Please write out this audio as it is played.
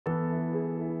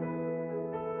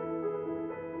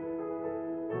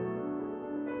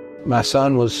My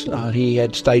son he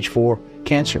had stage 4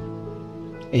 cancer,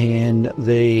 and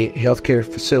the healthcare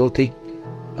facility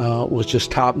was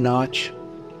just top notch,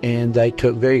 and they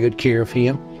took very good care of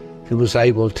him and was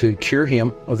able to cure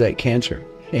him of that cancer.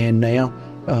 And now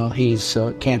he's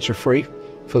cancer-free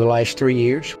for the last 3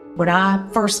 years. When I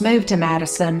first moved to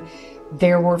Madison,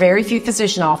 there were very few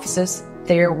physician offices.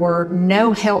 There were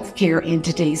no healthcare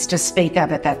entities to speak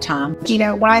of at that time. You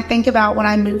know, when I think about when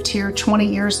I moved here 20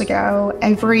 years ago,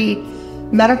 every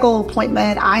medical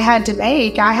appointment I had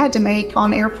to make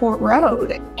on Airport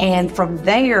Road. And from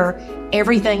there,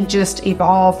 everything just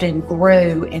evolved and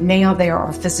grew. And now there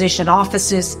are physician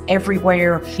offices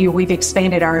everywhere. We've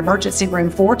expanded our emergency room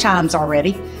 4 times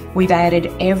already. We've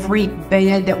added every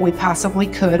bed that we possibly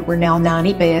could. We're now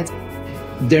 90 beds.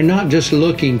 They're not just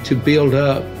looking to build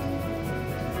up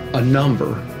a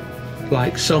number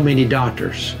like so many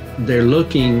doctors. They're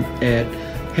looking at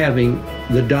having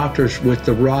the doctors with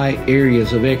the right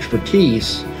areas of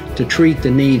expertise to treat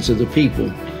the needs of the people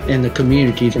and the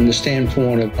community from the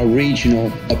standpoint of a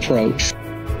regional approach.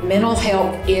 Mental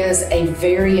health is a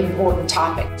very important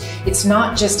topic. It's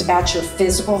not just about your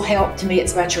physical health. To me,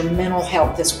 it's about your mental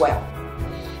health as well.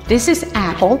 This is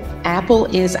Apple. Apple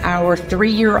is our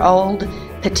 3-year-old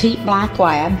petite black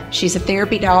lab. She's a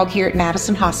therapy dog here at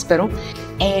Madison Hospital.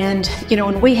 And, you know,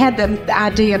 when we had the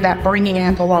idea about bringing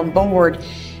Apple on board,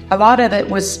 a lot of it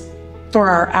was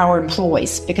for our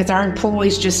employees, because our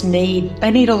employees just need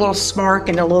a little spark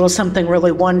and a little something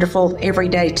really wonderful every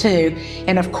day too.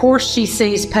 And of course, she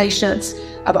sees patients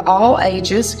of all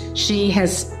ages. She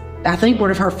has, I think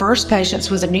one of her first patients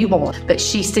was a newborn, but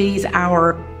she sees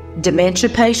our dementia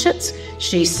patients.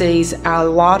 She sees a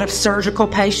lot of surgical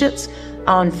patients.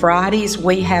 On Fridays,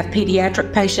 we have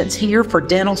pediatric patients here for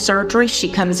dental surgery. She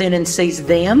comes in and sees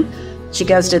them. She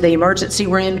goes to the emergency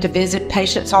room to visit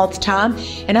patients all the time.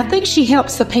 And I think she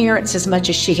helps the parents as much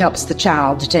as she helps the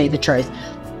child, to tell you the truth.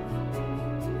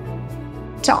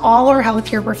 To all our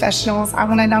healthcare professionals, I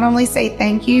want to not only say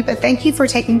thank you, but thank you for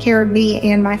taking care of me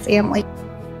and my family.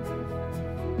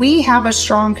 We have a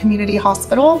strong community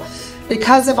hospital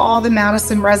because of all the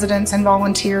Madison residents and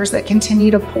volunteers that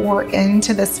continue to pour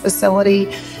into this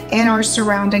facility and our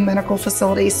surrounding medical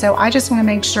facilities. So I just want to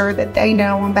make sure that they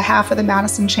know, on behalf of the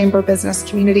Madison Chamber business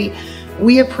community,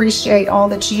 we appreciate all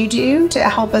that you do to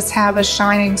help us have a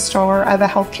shining star of a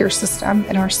healthcare system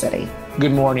in our city.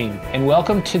 Good morning, and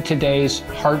welcome to today's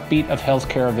Heartbeat of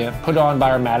Healthcare event put on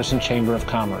by our Madison Chamber of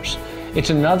Commerce. It's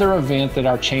another event that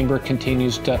our chamber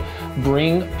continues to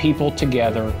bring people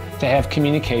together to have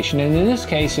communication, and in this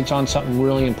case, it's on something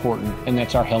really important, and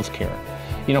that's our health care.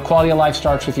 You know, quality of life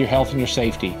starts with your health and your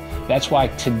safety. That's why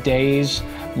today's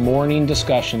morning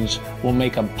discussions will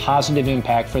make a positive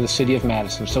impact for the city of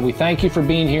Madison. So we thank you for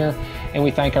being here, and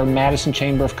we thank our Madison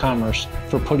Chamber of Commerce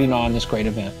for putting on this great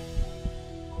event.